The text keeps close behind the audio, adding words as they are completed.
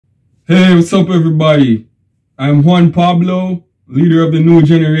Hey, what's up everybody? I'm Juan Pablo, leader of the New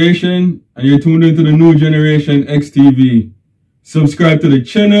Generation, and you're tuned into the NewGenerationXTv. Subscribe to the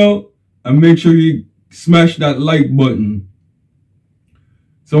channel and make sure you smash that like button.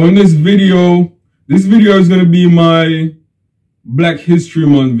 So in this video is going to be my Black History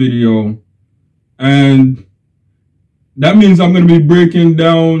Month video. And that means I'm going to be breaking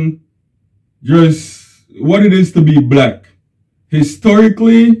down just what it is to be black.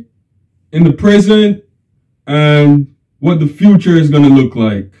 Historically, in the present, and what the future is going to look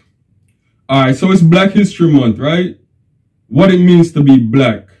like. Alright, so it's Black History Month, right? What it means to be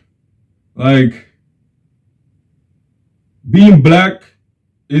black. Like, being black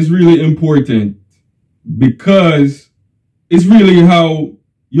is really important because it's really how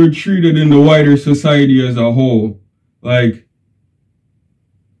you're treated in the wider society as a whole. Like,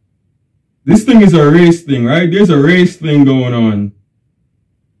 this thing is a race thing, right? There's a race thing going on.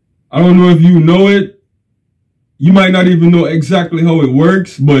 I don't know if you know it. You might not even know exactly how it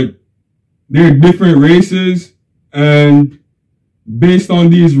works, but there are different races, and based on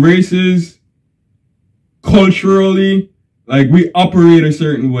these races, culturally, like, we operate a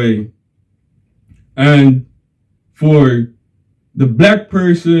certain way. And for the black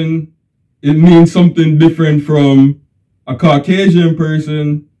person, it means something different from a Caucasian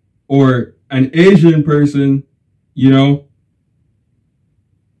person or an Asian person, you know?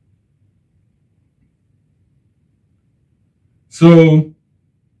 So,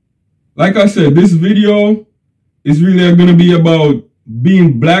 like I said, this video is really going to be about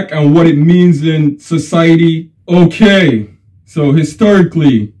being black and what it means in society. Okay, so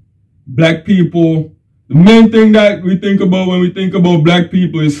historically, black people, the main thing that we think about when we think about black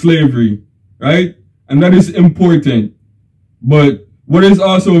people is slavery, right? And that is important. But what is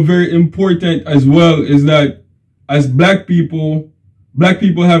also very important as well is that as black people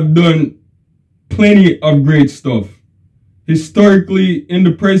have done plenty of great stuff. Historically, in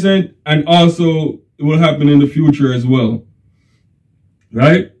the present, and also it will happen in the future as well.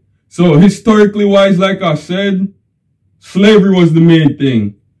 Right? So historically wise, like I said, slavery was the main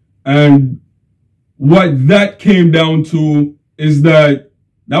thing. And what that came down to is that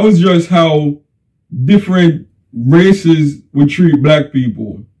was just how different races would treat black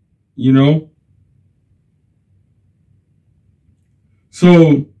people, you know?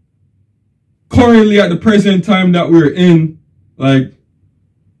 So currently at the present time that we're in, like,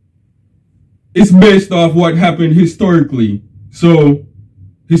 it's based off what happened historically. So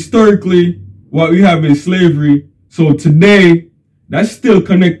historically, what we have is slavery. So today, that's still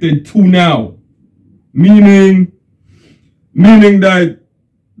connected to now. Meaning that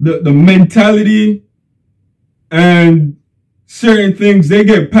the mentality and certain things, they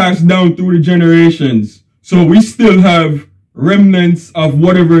get passed down through the generations. So we still have remnants of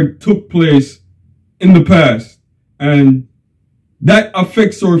whatever took place in the past. And that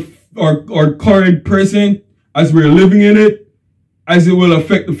affects our current present as we're living in it, as it will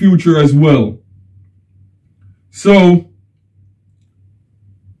affect the future as well. So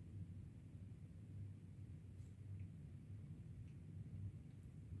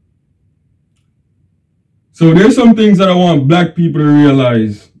there's some things that I want black people to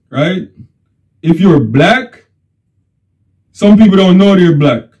realize, right? If you're black, some people don't know they're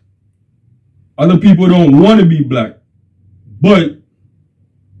black. Other people don't want to be black. But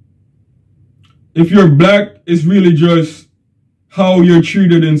if you're black, it's really just how you're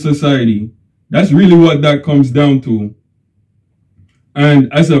treated in society. That's really what that comes down to.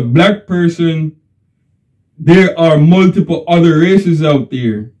 And as a black person, there are multiple other races out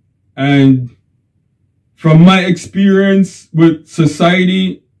there. And from my experience with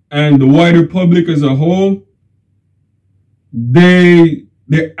society and the wider public as a whole, their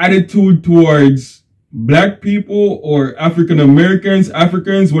attitude towards black people or African Americans,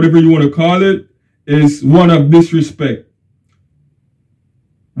 Africans, whatever you want to call it, is one of disrespect.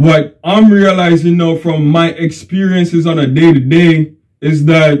 What I'm realizing now from my experiences on a day-to-day is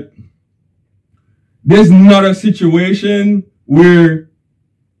that there's not a situation where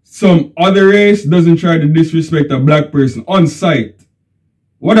some other race doesn't try to disrespect a black person on sight.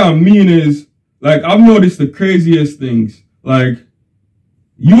 What I mean is, like, I've noticed the craziest things. Like,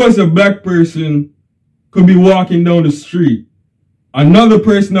 you as a black person could be walking down the street. Another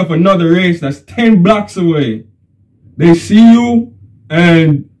person of another race that's 10 blocks away, they see you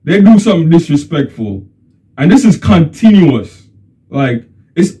and they do something disrespectful. And this is continuous. Like,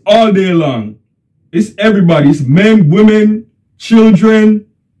 it's all day long. It's everybody. It's men, women, children,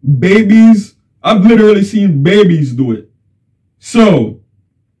 babies. I've literally seen babies do it. So,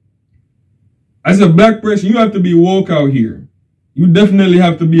 as a black person, you have to be woke out here. you definitely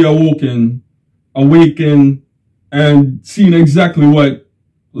have to be awakened, and seeing exactly what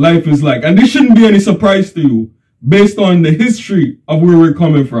life is like. And this shouldn't be any surprise to you based on the history of where we're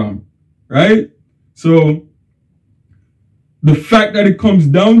coming from, right? So the fact that it comes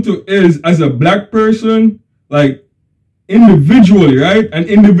down to is, as a black person, like individually, right? An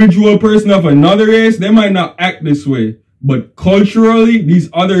individual person of another race, they might not act this way. But culturally, these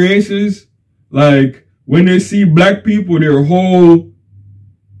other races, like when they see black people, their whole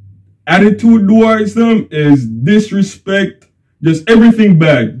attitude towards them is disrespect, just everything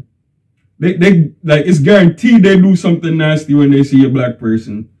bad. They like, it's guaranteed they do something nasty when they see a black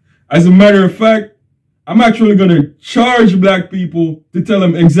person. As a matter of fact, I'm actually going to charge black people to tell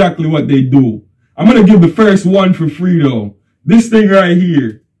them exactly what they do. I'm going to give the first one for free though. This thing right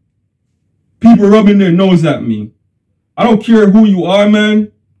here. People rubbing their nose at me. I don't care who you are,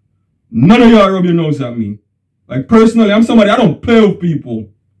 man. None of y'all rub your nose at me. Like personally, I'm somebody, I don't play with people.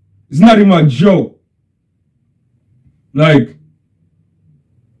 It's not even a joke. Like,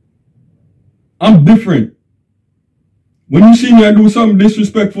 I'm different. When you see me I do something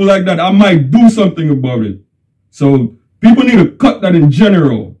disrespectful like that, I might do something about it. So people need to cut that in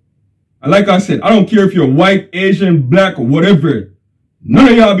general. And like I said, I don't care if you're white, Asian, black, or whatever. None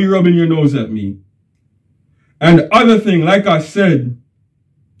of y'all be rubbing your nose at me. And the other thing, like I said,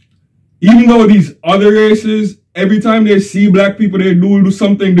 even though these other races, every time they see black people, they do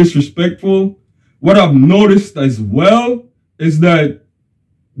something disrespectful. What I've noticed as well is that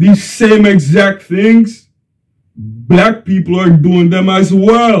these same exact things, black people are doing them as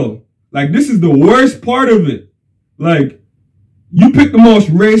well. Like, this is the worst part of it. Like, you pick the most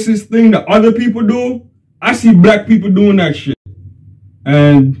racist thing that other people do, I see black people doing that shit.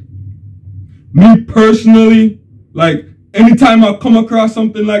 And me personally, like, anytime I come across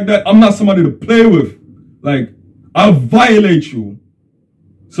something like that, I'm not somebody to play with. Like, I'll violate you.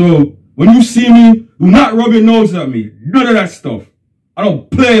 So, when you see me, do not rub your nose at me. None of that stuff. I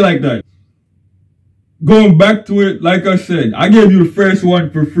don't play like that. Going back to it, like I said, I gave you the first one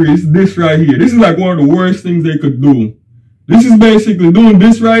for free. It's this right here. This is like one of the worst things they could do. This is basically doing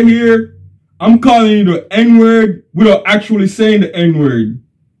this right here. I'm calling you the N-word without actually saying the N-word.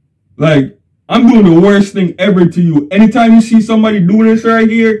 Like, I'm doing the worst thing ever to you. Anytime you see somebody doing this right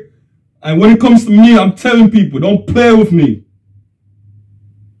here, and when it comes to me, I'm telling people, don't play with me.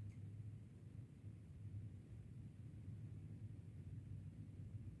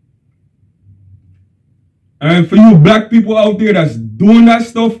 And for you black people out there that's doing that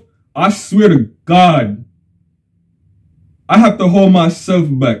stuff, I swear to God, I have to hold myself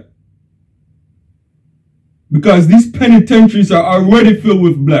back. Because these penitentiaries are already filled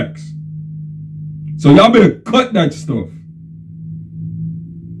with blacks. So y'all better cut that stuff.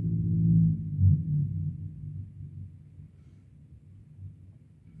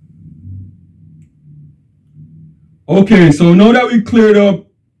 Okay, so now that we cleared up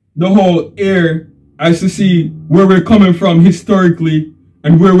the whole air as to see where we're coming from historically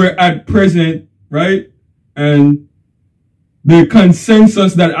and where we're at present, right? And the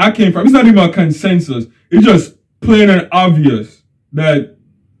consensus that I came from, it's not even a consensus. It's just plain and obvious that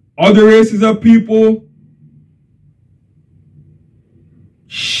other races of people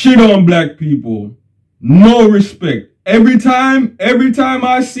shit on black people. No respect. Every time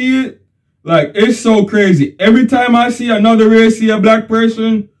I see it, like, it's so crazy. Every time I see another race see a black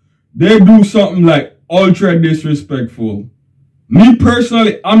person, they do something like ultra disrespectful. Me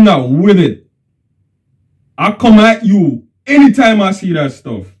personally, I'm not with it. I come at you anytime I see that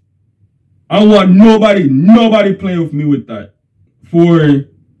stuff. I don't want nobody playing with me with that. For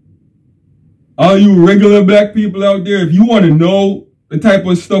all you regular black people out there, if you want to know the type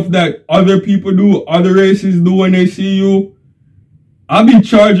of stuff that other people do, other races do when they see you, I'll be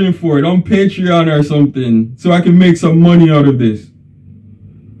charging for it on Patreon or something so I can make some money out of this.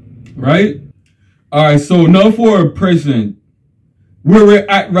 Right? Alright, so now for present. Where we're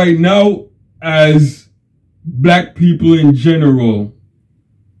at right now as black people in general.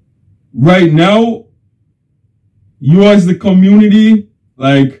 Right now, you as the community,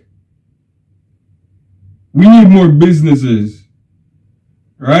 like, we need more businesses.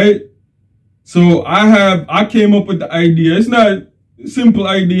 Right? So I came up with the idea. It's not a simple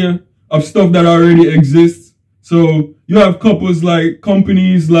idea of stuff that already exists. So you have companies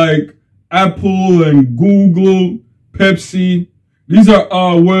like Apple and Google, Pepsi. These are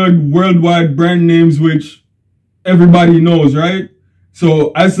all worldwide brand names which everybody knows, right?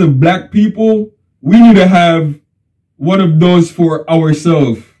 So as a black people, we need to have one of those for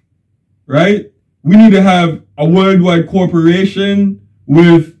ourselves, right? We need to have a worldwide corporation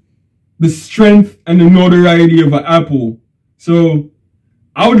with the strength and the notoriety of an Apple. So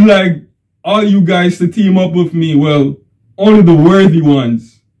I would like all you guys to team up with me. Well, only the worthy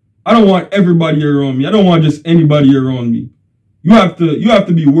ones. I don't want everybody around me. I don't want just anybody around me. You have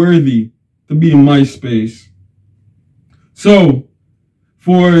to be worthy to be in my space. So if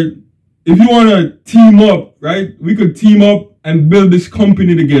you want to team up, right? We could team up and build this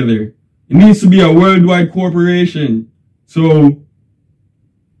company together. It needs to be a worldwide corporation. So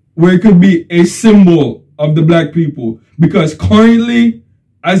where it could be a symbol of the black people. Because currently,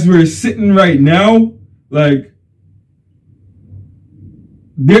 as we're sitting right now, like,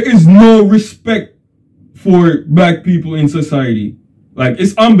 there is no respect for black people in society. Like,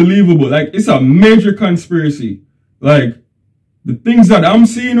 it's unbelievable. Like, it's a major conspiracy. Like, the things that I'm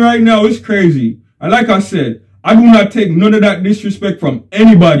seeing right now is crazy. And like I said, I do not take none of that disrespect from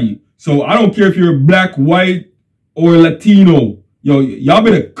anybody. So I don't care if you're black, white, or Latino. Yo, y'all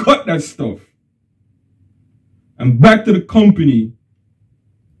better cut that stuff. And back to the company.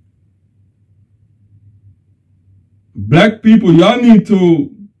 Black people, we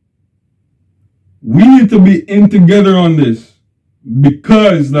need to be in together on this.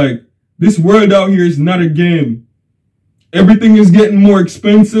 Because, like, this world out here is not a game. Everything is getting more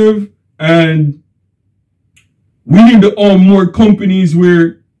expensive, and we need to own more companies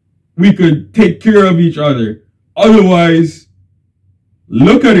where we could take care of each other. Otherwise,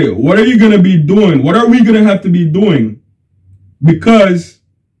 look at it. What are you going to be doing? What are we going to have to be doing? Because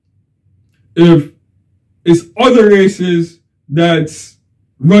if it's other races that's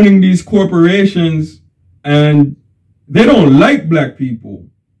running these corporations and they don't like black people,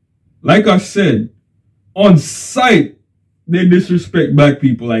 like I said, on sight, they disrespect black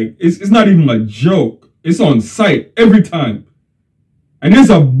people. Like, it's not even a joke. It's on sight every time. And there's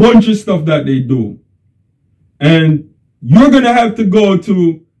a bunch of stuff that they do. And you're going to have to go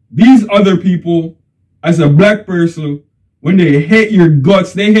to these other people as a black person when they hate your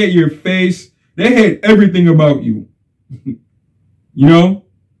guts, they hate your face, they hate everything about you. You know?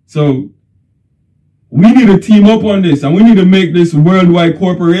 So we need to team up on this, and we need to make this worldwide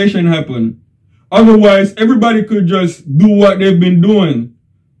corporation happen. Otherwise, everybody could just do what they've been doing.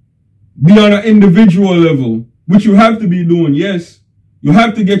 Be on an individual level, which you have to be doing, yes. You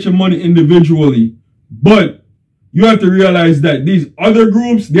have to get your money individually. But you have to realize that these other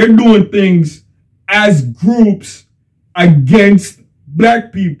groups, they're doing things as groups against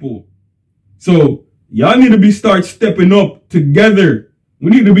black people. So y'all need to start stepping up together.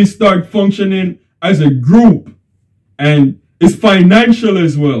 We need to start functioning as a group. And it's financial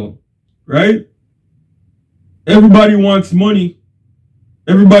as well, right? Everybody wants money.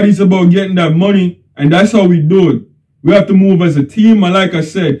 Everybody's about getting that money, and that's how we do it. We have to move as a team, and like I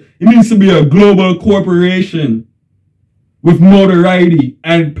said, it needs to be a global corporation with notoriety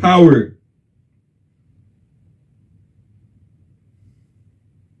and power.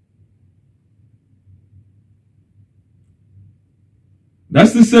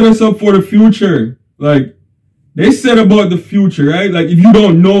 That's to set us up for the future. Like, they said about the future, right? Like, if you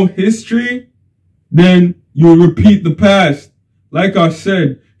don't know history, then you'll repeat the past. Like I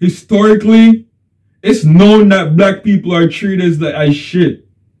said, historically, it's known that black people are treated as shit.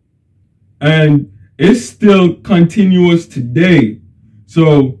 And it's still continuous today.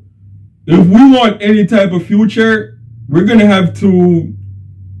 So if we want any type of future, we're going to have to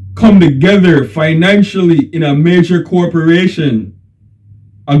come together financially in a major corporation,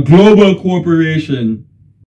 a global corporation.